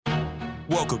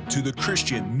Welcome to the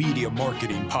Christian Media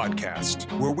Marketing Podcast,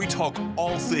 where we talk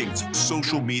all things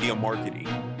social media marketing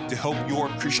to help your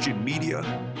Christian media,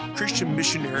 Christian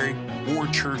missionary, or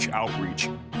church outreach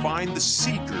find the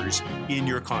seekers in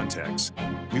your context.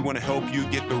 We want to help you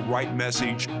get the right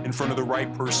message in front of the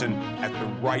right person at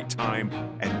the right time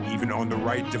and even on the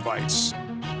right device.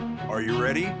 Are you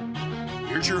ready?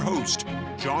 Here's your host,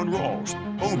 John Rawls,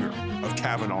 owner of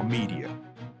Kavanaugh Media.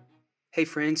 Hey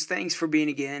friends, thanks for being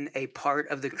again a part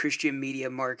of the Christian Media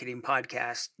Marketing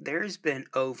Podcast. There's been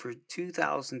over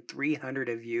 2,300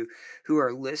 of you who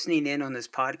are listening in on this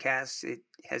podcast. It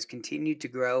has continued to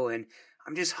grow, and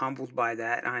I'm just humbled by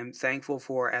that. I'm thankful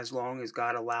for as long as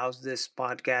God allows this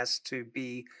podcast to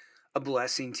be a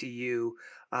blessing to you.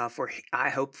 I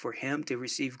hope for Him to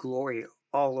receive glory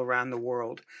all around the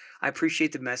world. I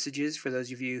appreciate the messages for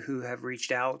those of you who have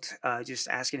reached out, just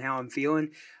asking how I'm feeling.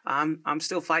 I'm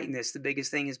still fighting this. The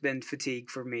biggest thing has been fatigue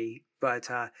for me, but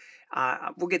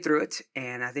we'll get through it.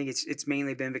 And I think it's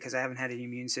mainly been because I haven't had an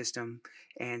immune system,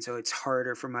 and so it's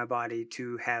harder for my body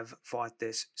to have fought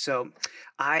this. So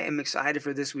I am excited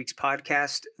for this week's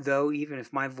podcast, though even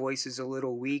if my voice is a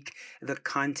little weak, the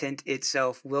content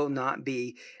itself will not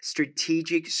be.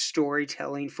 Strategic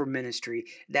Storytelling for Ministry.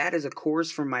 That is a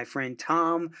course from my friend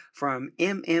Tom from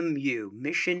MMU,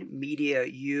 Mission Media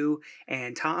U,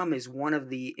 and Tom is one of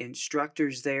the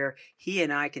instructors there. He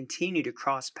and I continue to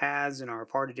cross paths and are a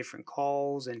part of different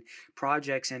calls and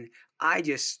projects, and I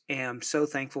just am so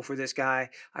thankful for this guy.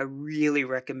 I really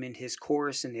recommend his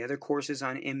course and the other courses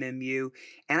on MMU,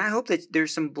 and I hope that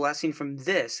there's some blessing from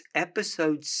this,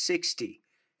 episode 60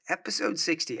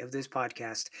 of this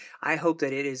podcast. I hope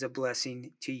that it is a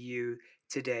blessing to you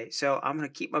today. So I'm going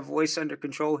to keep my voice under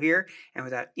control here, and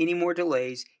without any more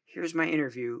delays, here's my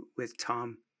interview with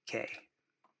Tom Kay.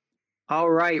 All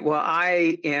right. Well,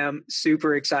 I am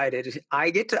super excited.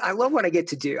 I love what I get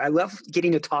to do. I love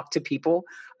getting to talk to people.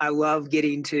 I love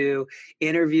getting to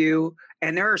interview.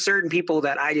 And there are certain people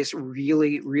that I just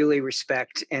really, really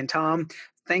respect. And Tom,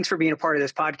 thanks for being a part of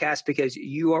this podcast, because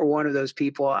you are one of those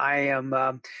people.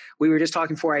 We were just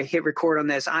talking before I hit record on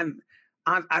this.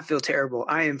 I feel terrible.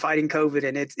 I am fighting COVID,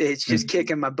 and it's just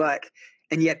kicking my butt.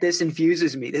 And yet this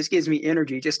infuses me. This gives me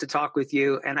energy just to talk with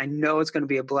you. And I know it's going to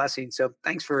be a blessing. So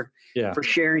thanks for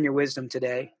sharing your wisdom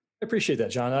today. I appreciate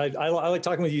that, John. I like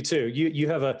talking with you too. You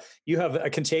have a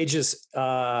contagious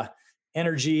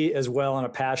energy as well, and a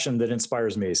passion that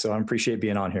inspires me. So I appreciate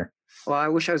being on here. Well, I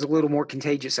wish I was a little more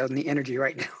contagious on the energy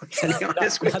right now.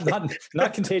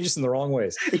 not contagious in the wrong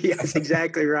ways. Yes,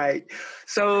 exactly right.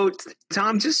 So,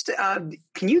 Tom, just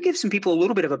can you give some people a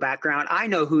little bit of a background? I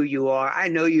know who you are. I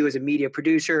know you as a media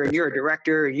producer, and you're a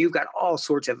director, and you've got all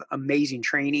sorts of amazing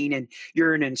training, and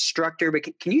you're an instructor. But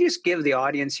can you just give the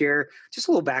audience here just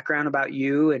a little background about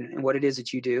you and what it is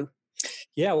that you do?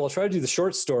 Yeah, well, I'll try to do the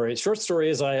short story. Short story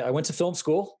is I went to film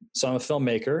school, so I'm a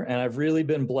filmmaker, and I've really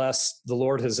been blessed. The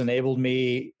Lord has enabled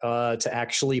me to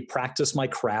actually practice my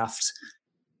craft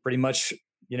pretty much,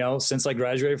 since I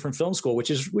graduated from film school, which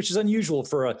is unusual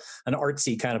for an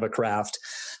artsy kind of a craft.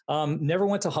 Never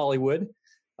went to Hollywood,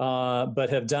 but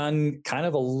have done kind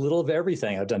of a little of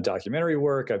everything. I've done documentary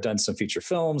work. I've done some feature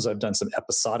films. I've done some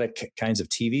episodic kinds of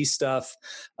TV stuff.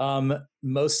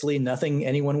 Mostly nothing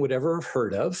anyone would ever have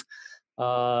heard of.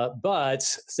 But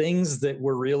things that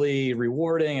were really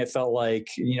rewarding. I felt like,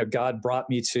 God brought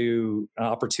me to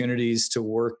opportunities to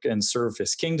work and serve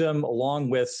His kingdom,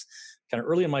 along with kind of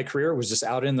early in my career was just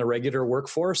out in the regular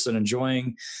workforce and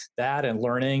enjoying that and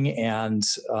learning and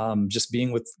just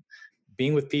being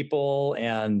with people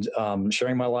and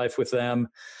sharing my life with them.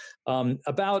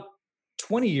 About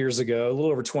 20 years ago, a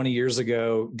little over 20 years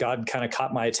ago, God kind of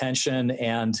caught my attention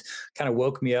and kind of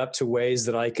woke me up to ways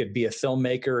that I could be a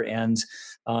filmmaker and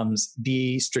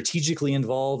be strategically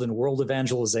involved in world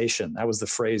evangelization. That was the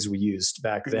phrase we used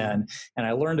back then. And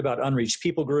I learned about unreached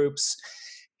people groups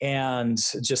and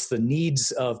just the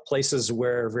needs of places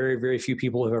where very, very few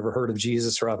people have ever heard of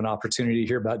Jesus or have an opportunity to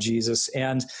hear about Jesus.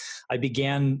 And I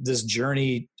began this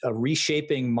journey of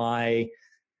reshaping my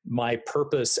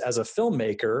purpose as a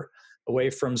filmmaker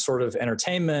away from sort of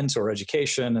entertainment or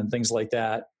education and things like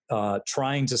that,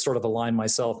 trying to sort of align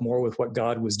myself more with what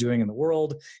God was doing in the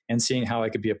world and seeing how I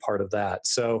could be a part of that.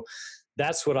 So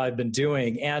that's what I've been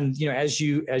doing. And, as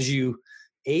you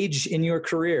age in your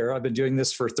career, I've been doing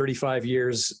this for 35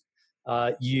 years,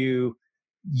 you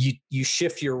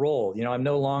shift your role. I'm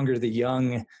no longer the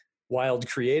young, wild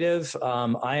creative.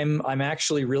 I'm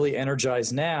actually really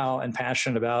energized now and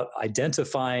passionate about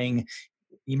identifying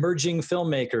emerging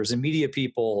filmmakers and media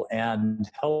people and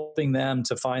helping them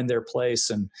to find their place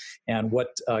and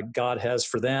what God has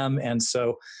for them. And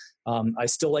so I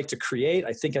still like to create.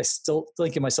 I still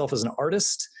think of myself as an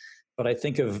artist, but I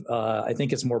think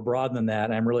it's more broad than that.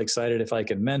 And I'm really excited if I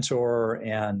can mentor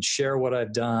and share what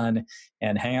I've done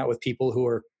and hang out with people who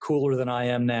are cooler than I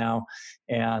am now,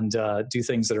 and do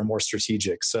things that are more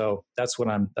strategic. So that's what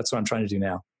I'm trying to do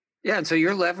now. Yeah, and so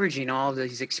you're leveraging all of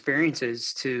these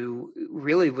experiences to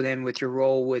really then with your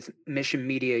role with Mission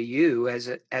Media U as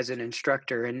an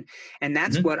instructor, and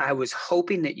that's Mm-hmm. what I was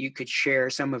hoping that you could share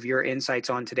some of your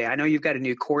insights on today. I know you've got a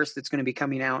new course that's going to be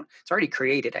coming out. It's already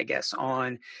created, I guess,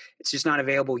 it's just not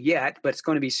available yet, but it's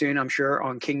going to be soon, I'm sure,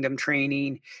 on Kingdom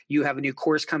Training. You have a new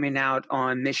course coming out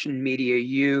on Mission Media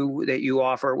U that you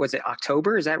offer. Was it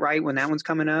October? Is that right? When that one's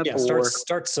coming up? Yeah,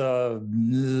 starts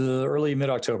early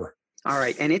mid-October. All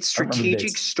right. And it's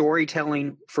strategic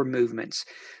storytelling for movements.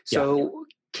 So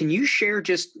can you share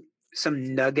just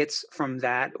some nuggets from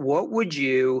that? What would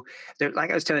like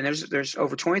I was telling, there's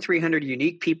over 2,300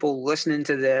 unique people listening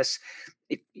to this.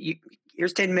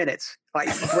 Here's 10 minutes. Like,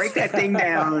 break that thing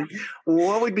down.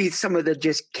 What would be some of the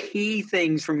just key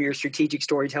things from your strategic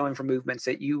storytelling for movements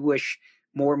that you wish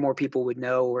more and more people would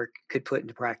know or could put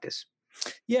into practice?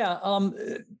 Yeah.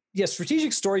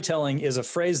 Strategic storytelling is a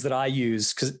phrase that I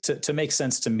use to make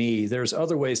sense to me. There's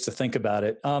other ways to think about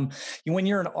it. When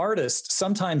you're an artist,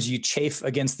 sometimes you chafe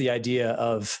against the idea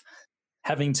of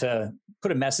having to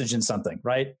put a message in something,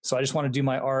 right? So I just want to do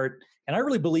my art. And I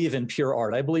really believe in pure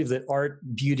art. I believe that art,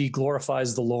 beauty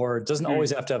glorifies the Lord. Doesn't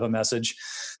always have to have a message.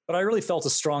 But I really felt a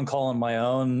strong call on my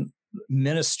own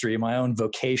ministry, my own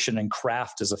vocation and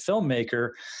craft as a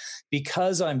filmmaker,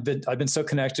 because I've been so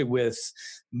connected with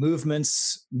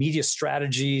movements, media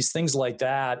strategies, things like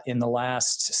that in the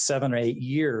last 7 or 8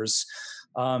 years,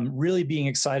 really being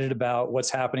excited about what's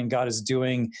happening, God is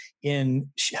doing in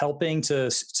helping to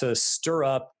stir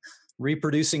up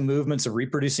reproducing movements of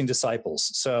reproducing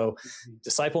disciples. So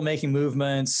disciple making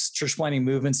movements, church planting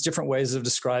movements, different ways of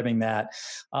describing that.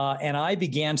 And I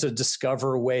began to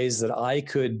discover ways that I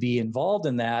could be involved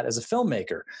in that as a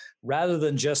filmmaker, rather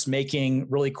than just making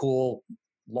really cool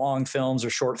long films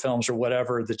or short films or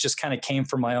whatever that just kind of came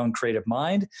from my own creative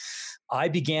mind. I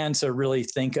began to really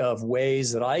think of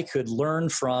ways that I could learn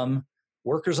from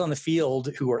workers on the field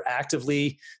who are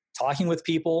actively talking with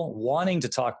people, wanting to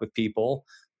talk with people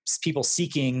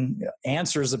seeking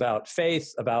answers about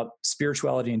faith, about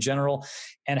spirituality in general.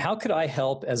 And how could I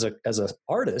help as an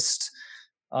artist,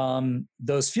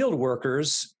 those field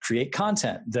workers create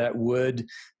content that would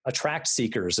attract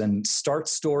seekers and start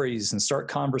stories and start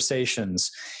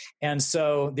conversations. And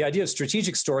so the idea of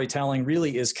strategic storytelling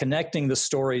really is connecting the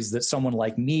stories that someone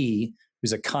like me,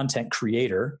 who's a content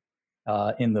creator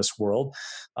in this world,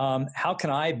 how can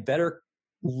I better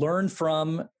learn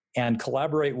from and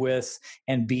collaborate with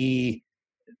and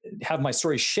have my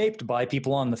story shaped by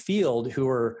people on the field who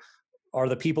are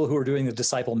the people who are doing the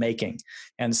disciple making.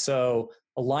 And so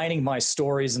aligning my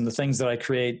stories and the things that I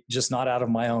create, just not out of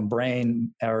my own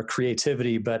brain or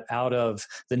creativity, but out of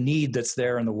the need that's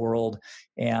there in the world,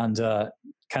 and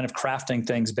kind of crafting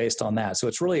things based on that. So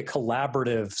it's really a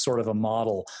collaborative sort of a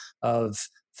model of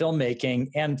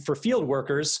filmmaking. And for field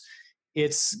workers,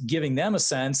 it's giving them a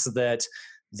sense that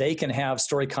they can have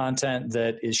story content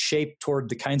that is shaped toward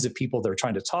the kinds of people they're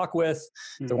trying to talk with,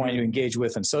 they're wanting to engage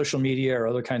with in social media or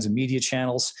other kinds of media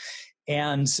channels.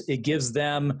 And it gives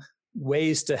them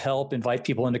ways to help invite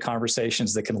people into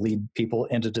conversations that can lead people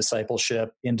into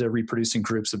discipleship, into reproducing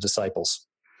groups of disciples.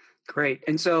 Great.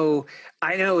 And so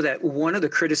I know that one of the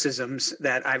criticisms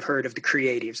that I've heard of the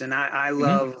creatives, and I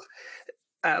love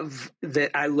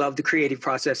that I love the creative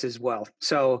process as well.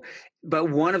 So, but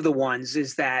one of the ones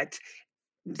is that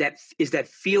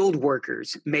field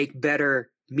workers make better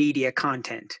media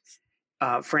content.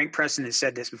 Frank Preston has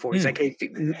said this before. He's like, hey,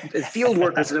 the field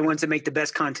workers are the ones that make the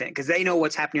best content because they know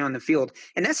what's happening on the field.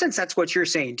 In essence, that's what you're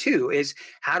saying too, is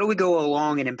how do we go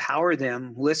along and empower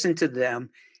them, listen to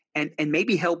them, and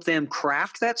maybe help them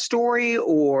craft that story?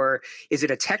 Or is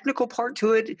it a technical part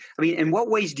to it? I mean, in what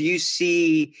ways do you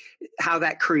see how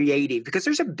that creative, because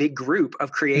there's a big group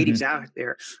of creatives out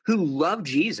there who love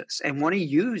Jesus and want to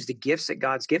use the gifts that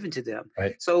God's given to them.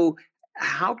 Right. So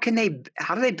how do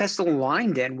they best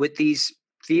align then with these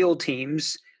field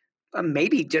teams,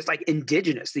 maybe just like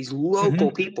indigenous, these local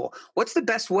people? What's the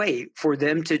best way for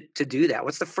them to do that?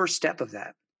 What's the first step of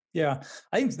that? Yeah,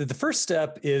 I think that the first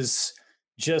step is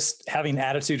just having an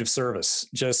attitude of service.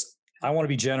 Just, I want to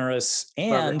be generous.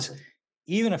 And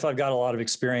even if I've got a lot of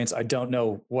experience, I don't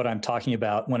know what I'm talking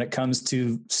about when it comes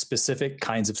to specific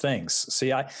kinds of things.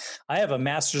 See, I have a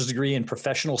master's degree in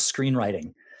professional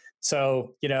screenwriting.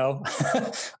 So,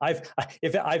 I've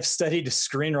studied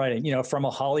screenwriting, from a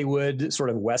Hollywood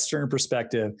sort of Western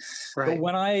perspective. Right. But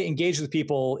when I engage with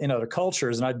people in other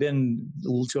cultures, and I've been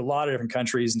to a lot of different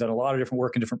countries and done a lot of different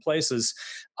work in different places,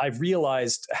 I've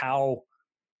realized how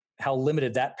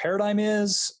limited that paradigm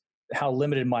is, how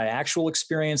limited my actual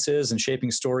experience is in shaping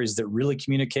stories that really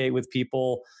communicate with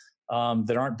people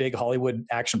that aren't big Hollywood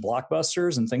action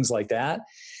blockbusters and things like that.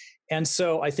 And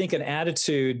so I think an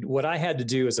attitude, what I had to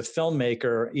do as a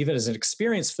filmmaker, even as an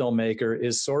experienced filmmaker,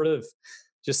 is sort of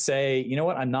just say, you know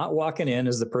what, I'm not walking in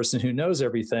as the person who knows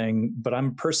everything, but I'm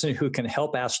a person who can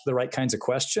help ask the right kinds of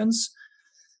questions.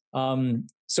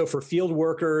 So for field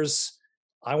workers,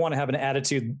 I want to have an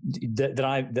attitude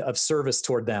of service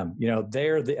toward them.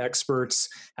 They're the experts.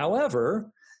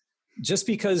 However, just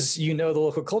because you know the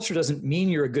local culture doesn't mean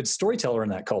you're a good storyteller in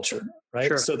that culture, right?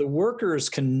 Sure. So the workers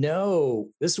can know,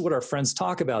 this is what our friends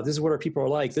talk about. This is what our people are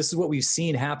like. This is what we've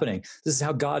seen happening. This is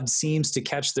how God seems to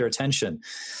catch their attention.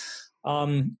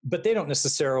 But they don't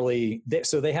necessarily,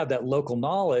 so they have that local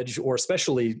knowledge, or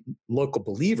especially local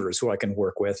believers who I can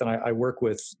work with. And I work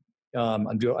with,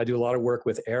 I do a lot of work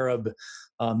with Arab,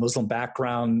 Muslim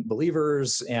background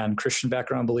believers and Christian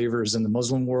background believers in the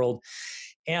Muslim world.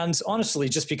 And honestly,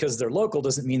 just because they're local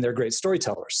doesn't mean they're great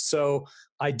storytellers. So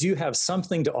I do have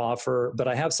something to offer, but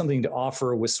I have something to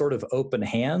offer with sort of open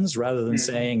hands, rather than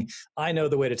saying, I know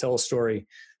the way to tell a story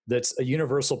that's a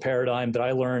universal paradigm that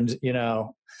I learned,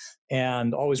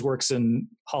 and always works in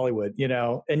Hollywood,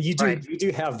 and you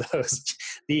do have those.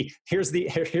 Here's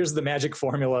the magic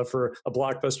formula for a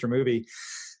blockbuster movie.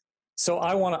 So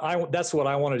that's what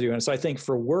I want to do. And so I think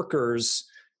for workers,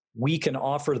 we can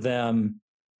offer them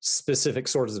specific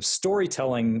sorts of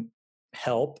storytelling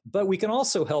help, but we can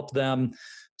also help them,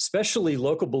 especially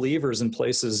local believers in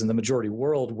places in the majority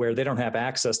world where they don't have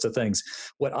access to things.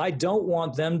 What I don't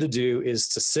want them to do is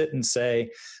to sit and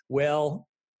say, well,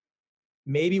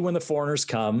 maybe when the foreigners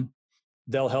come,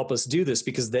 they'll help us do this,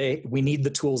 because we need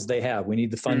the tools they have. We need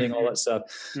the funding, all that stuff.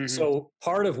 So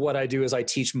part of what I do is I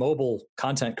teach mobile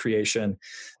content creation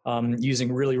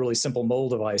using really, really simple mobile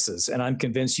devices. And I'm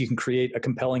convinced you can create a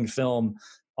compelling film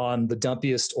on the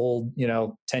dumpiest old,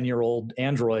 10-year-old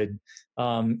Android,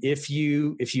 if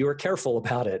you are careful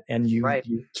about it and you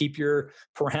keep your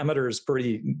parameters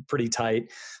pretty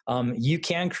tight. You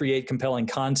can create compelling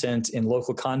content in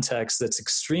local context that's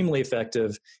extremely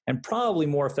effective, and probably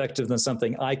more effective than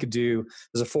something I could do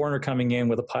as a foreigner coming in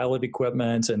with a pile of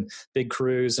equipment and big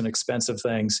crews and expensive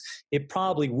things. It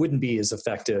probably wouldn't be as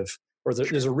effective, or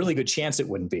there's a really good chance it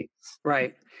wouldn't be.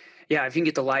 Right. Yeah, if you can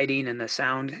get the lighting and the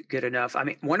sound good enough. I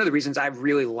mean, one of the reasons I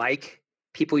really like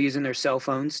people using their cell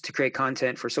phones to create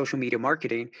content for social media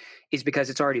marketing is because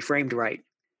it's already framed right.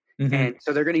 And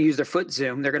so they're going to use their foot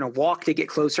zoom. They're going to walk to get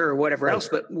closer or whatever else.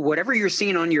 But whatever you're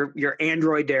seeing on your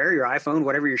Android there, your iPhone,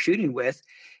 whatever you're shooting with,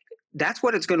 that's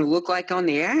what it's going to look like on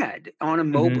the ad on a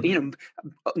mobile.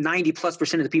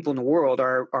 90+% of the people in the world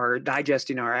are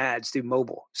digesting our ads through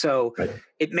mobile. So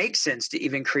it makes sense to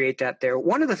even create that there.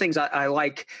 One of the things I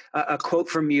like, a quote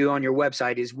from you on your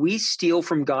website is, we steal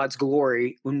from God's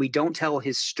glory when we don't tell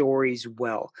his stories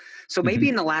well. So maybe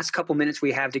in the last couple minutes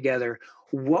we have together,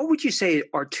 what would you say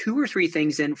are 2 or 3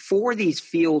 things then for these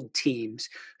field teams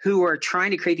who are trying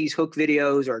to create these hook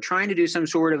videos or trying to do some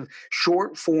sort of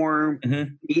short form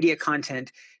media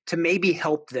content to maybe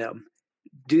help them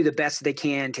do the best they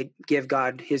can to give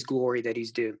God his glory that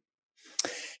he's due?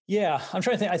 Yeah, I'm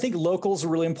trying to think. I think locals are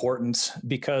really important,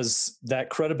 because that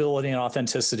credibility and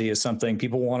authenticity is something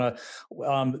people want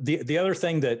to. The other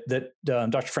thing that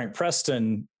Dr. Frank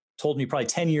Preston told me probably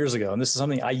 10 years ago, and this is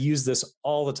something I use this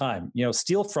all the time,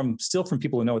 steal from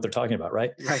people who know what they're talking about.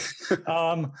 Right.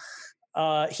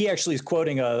 He actually is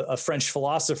quoting a French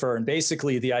philosopher, and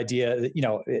basically the idea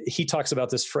that, he talks about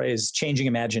this phrase, changing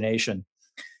imagination.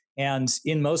 And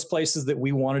in most places that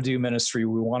we want to do ministry,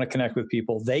 we want to connect with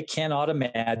people, they cannot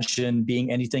imagine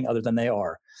being anything other than they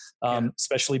are.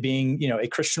 Especially being, a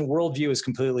Christian worldview is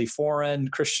completely foreign.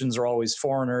 Christians are always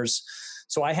foreigners.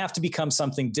 So I have to become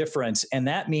something different. And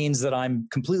that means that I'm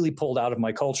completely pulled out of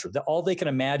my culture. All they can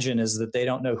imagine is that they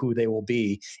don't know who they will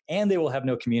be, and they will have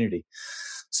no community.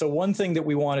 So one thing that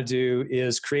we want to do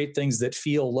is create things that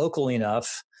feel local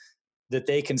enough that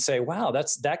they can say, wow,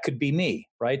 that could be me,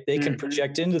 right? They can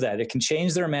project into that. It can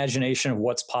change their imagination of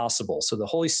what's possible. So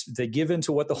they give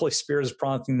into what the Holy Spirit is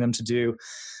prompting them to do.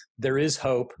 There is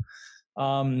hope.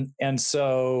 And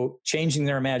so changing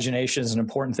their imagination is an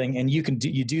important thing. And you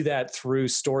do that through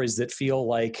stories that feel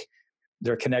like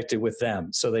they're connected with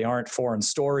them. So they aren't foreign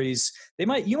stories. You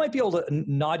might be able to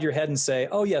nod your head and say,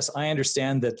 oh yes, I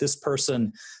understand that this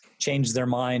person changed their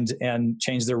mind and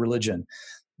changed their religion.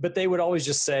 but they would always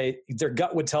just say, their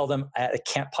gut would tell them, it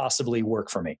can't possibly work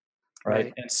for me.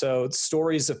 Right. And so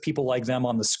stories of people like them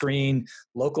on the screen,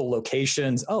 local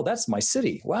locations. Oh, that's my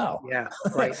city. Wow. Yeah.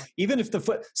 Right.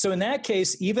 So in that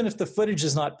case, even if the footage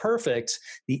is not perfect,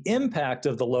 the impact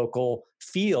of the local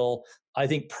feel, I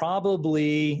think,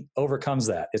 probably overcomes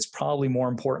that. It's probably more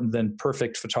important than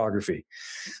perfect photography.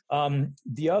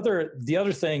 The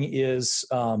other thing is,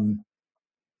 what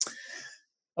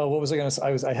was I going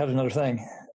to say? I had another thing.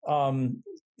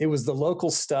 It was the local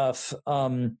stuff.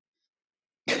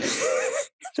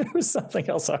 There was something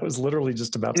else I was literally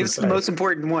just about to say. It's the most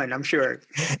important one, I'm sure.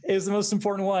 It's the most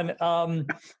important one.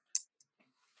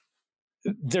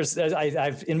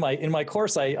 I've in my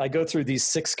course, I go through these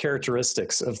 6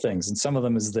 characteristics of things, and some of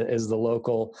them is the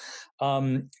local.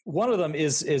 One of them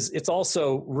is it's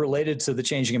also related to the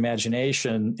changing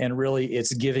imagination, and really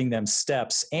it's giving them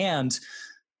steps. And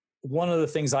one of the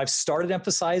things I've started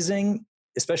emphasizing,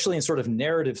 especially in sort of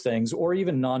narrative things or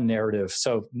even non-narrative.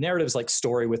 So narratives like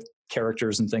story with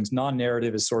characters and things.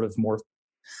 Non-narrative is sort of more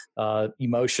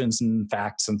emotions and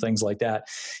facts and things like that,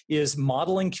 is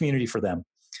modeling community for them.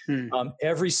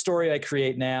 Every story I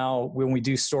create now, when we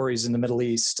do stories in the Middle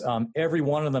East, every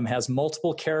one of them has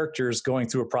multiple characters going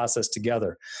through a process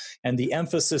together. And the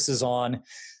emphasis is on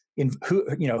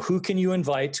who can you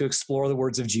invite to explore the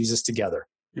words of Jesus together?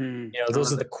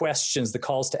 Those are the questions, the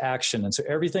calls to action. And so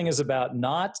everything is about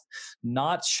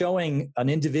not showing an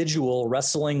individual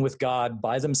wrestling with God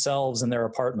by themselves in their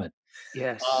apartment.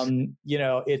 Yes.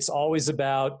 It's always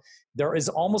about, there is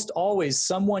almost always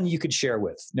someone you could share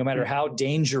with, no matter how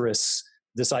dangerous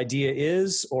this idea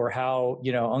is or how,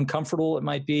 uncomfortable it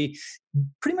might be.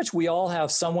 Pretty much we all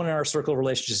have someone in our circle of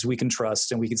relationships we can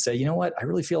trust, and we can say, you know what, I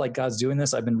really feel like God's doing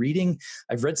this. I've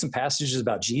read some passages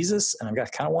about Jesus, and I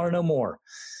kind of want to know more.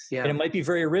 Yeah. And it might be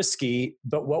very risky,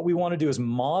 but what we want to do is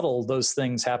model those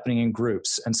things happening in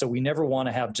groups. And so we never want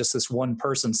to have just this one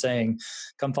person saying,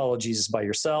 come follow Jesus by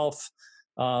yourself.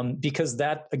 Because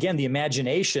that, again, the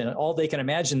imagination, all they can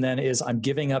imagine then is, I'm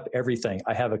giving up everything.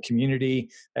 I have a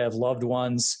community. I have loved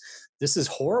ones. This is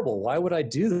horrible. Why would I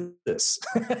do this?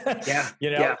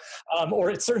 Yeah.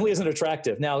 Or it certainly isn't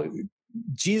attractive. Now,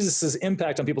 Jesus's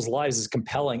impact on people's lives is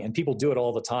compelling, and people do it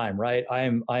all the time, right? I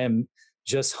am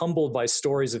just humbled by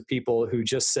stories of people who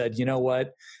just said, you know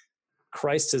what?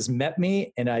 Christ has met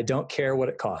me, and I don't care what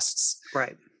it costs.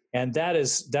 Right. And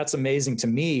that's amazing to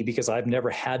me, because I've never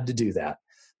had to do that.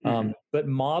 But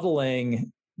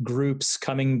modeling groups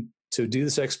coming to do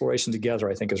this exploration together,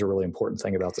 I think, is a really important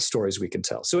thing about the stories we can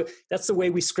tell. So that's the way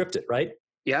we script it, right?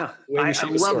 Yeah, I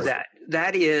love that.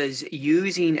 That is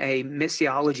using a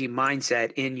missiology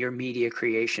mindset in your media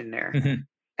creation there.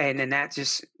 And then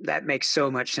that makes so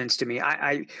much sense to me.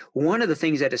 One of the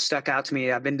things that has stuck out to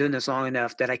me, I've been doing this long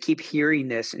enough that I keep hearing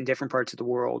this in different parts of the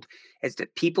world, is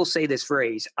that people say this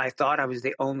phrase, I thought I was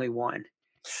the only one.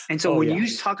 And so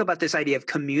you talk about this idea of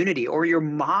community, or you're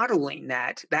modeling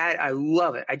that I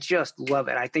love it. I just love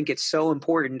it. I think it's so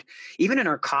important, even in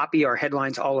our copy, our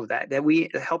headlines, all of that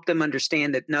we help them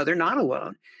understand that, no, they're not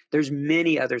alone. There's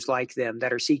many others like them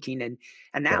that are seeking. And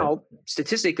now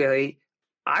statistically,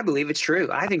 I believe it's true.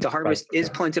 I think the harvest is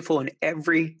plentiful in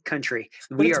every country.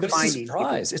 We are finding.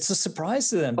 It's a surprise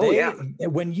to them.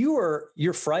 When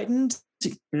you're frightened,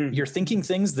 you're thinking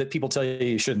things that people tell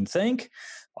you shouldn't think.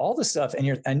 All this stuff,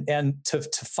 and to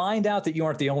find out that you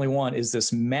aren't the only one is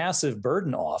this massive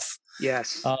burden off.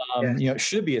 Yes. It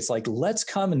should be. It's like, let's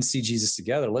come and see Jesus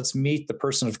together. Let's meet the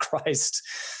person of Christ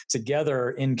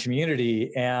together in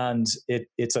community. And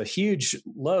it's a huge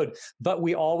load, but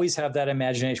we always have that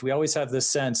imagination. We always have this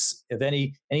sense of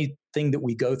anything that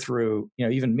we go through,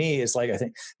 even me, is like, I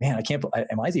think, man,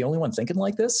 am I the only one thinking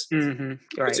like this? Right.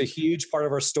 It's a huge part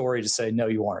of our story to say, no,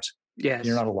 you aren't. Yes.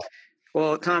 You're not alone.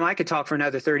 Well, Tom, I could talk for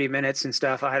another 30 minutes and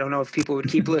stuff. I don't know if people would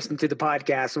keep listening to the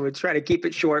podcast, so we'd try to keep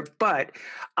it short. But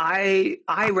I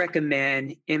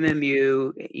recommend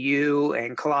MMU, you,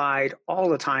 and Clyde all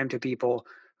the time to people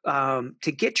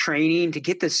to get training, to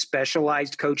get this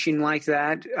specialized coaching like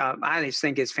that. I just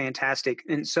think it's fantastic.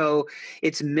 And so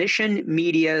it's Mission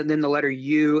Media, then the letter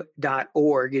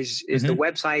U.org is the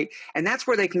website. And that's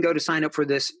where they can go to sign up for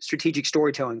this strategic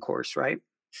storytelling course, right?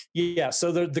 Yeah.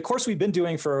 So the course we've been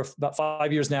doing for about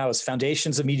 5 years now is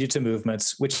Foundations of Media to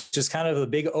Movements, which is kind of the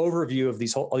big overview of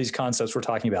all these concepts we're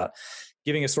talking about,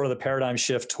 giving us sort of the paradigm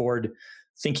shift toward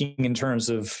thinking in terms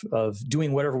of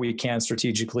doing whatever we can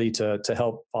strategically to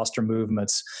help foster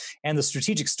movements. And the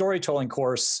strategic storytelling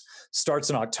course starts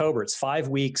in October. It's 5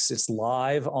 weeks. It's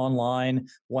live online,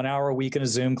 1 hour a week in a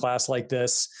Zoom class like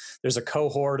this. There's a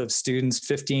cohort of students,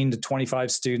 15 to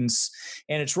 25 students,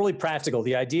 and it's really practical.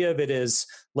 The idea of it is,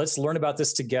 let's learn about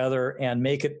this together and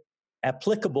make it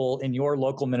applicable in your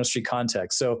local ministry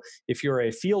context. So if you're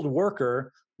a field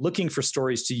worker looking for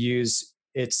stories to use,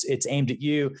 it's aimed at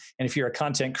you. And if you're a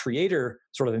content creator,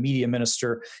 sort of a media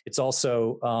minister, it's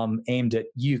also aimed at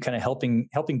you, kind of helping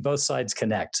both sides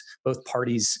connect, both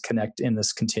parties connect in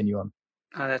this continuum.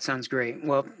 That sounds great.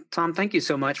 Well, Tom, thank you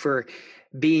so much for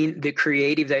being the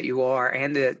creative that you are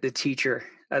and the teacher.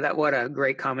 What a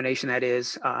great combination that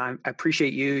is. I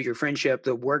appreciate you, your friendship,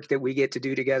 the work that we get to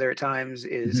do together at times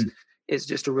is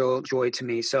just a real joy to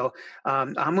me. So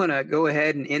I'm going to go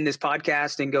ahead and end this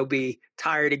podcast and go be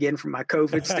tired again from my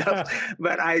COVID stuff.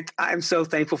 But I'm so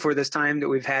thankful for this time that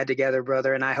we've had together,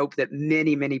 brother. And I hope that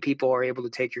many, many people are able to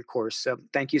take your course. So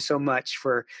thank you so much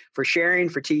for sharing,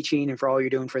 for teaching, and for all you're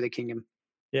doing for the kingdom.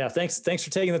 Yeah, thanks for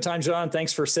taking the time, John.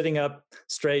 Thanks for sitting up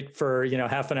straight for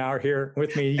half an hour here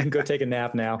with me. You can go take a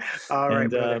nap now. All right,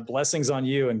 brother. Blessings on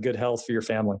you and good health for your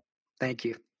family. Thank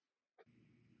you.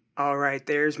 All right,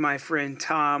 there's my friend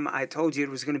Tom. I told you it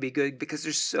was going to be good because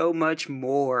there's so much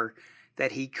more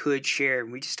that he could share.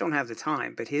 We just don't have the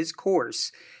time. But his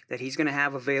course that he's going to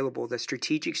have available, the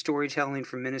Strategic Storytelling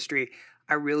for Ministry,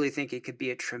 I really think it could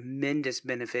be a tremendous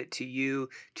benefit to you,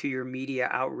 to your media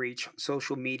outreach,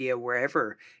 social media,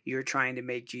 wherever you're trying to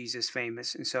make Jesus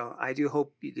famous. And so I do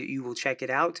hope that you will check it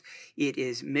out. It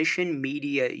is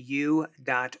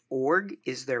missionmediau.org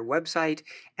is their website.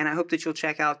 And I hope that you'll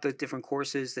check out the different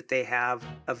courses that they have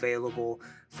available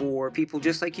for people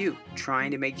just like you, trying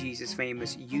to make Jesus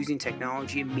famous using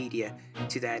technology and media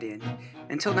to that end.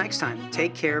 Until next time,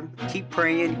 take care, keep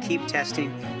praying, keep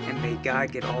testing, and may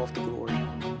God get all of the glory.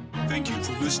 Thank you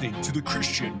for listening to the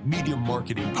Christian Media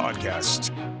Marketing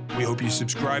Podcast. We hope you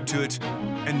subscribe to it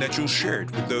and that you'll share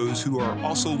it with those who are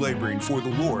also laboring for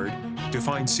the Lord to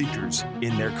find seekers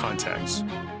in their contacts.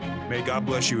 May God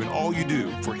bless you in all you do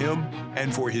for Him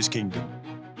and for His kingdom.